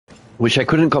which I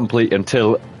couldn't complete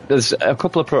until... There's a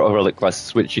couple of proto-relic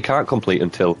quests which you can't complete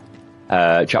until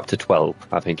chapter 12,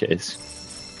 I think it is.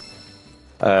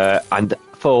 And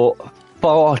for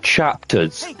 4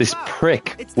 chapters, this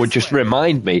prick would just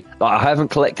remind me that I haven't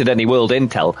collected any world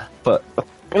intel, but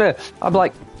I'm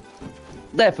like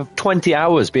there for 20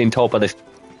 hours being told by this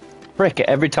prick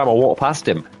every time I walk past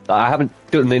him that I haven't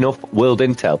done enough world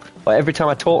intel. But every time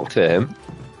I talk to him,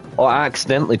 or I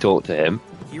accidentally talk to him,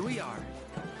 Here we are.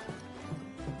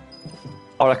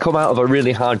 or I come out of a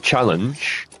really hard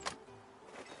challenge,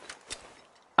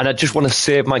 and I just want to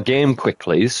save my game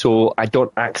quickly so I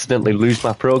don't accidentally lose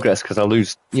my progress, because I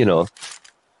lose, my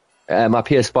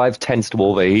PS5 tends to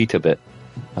overheat a bit.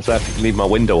 So I have to leave my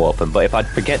window open, but if I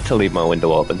forget to leave my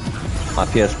window open, my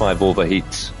PS5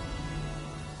 overheats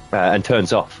and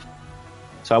turns off.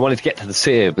 So I wanted to get to the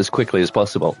save as quickly as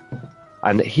possible.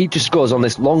 And he just goes on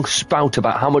this long spout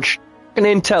about how much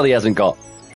intel he hasn't got.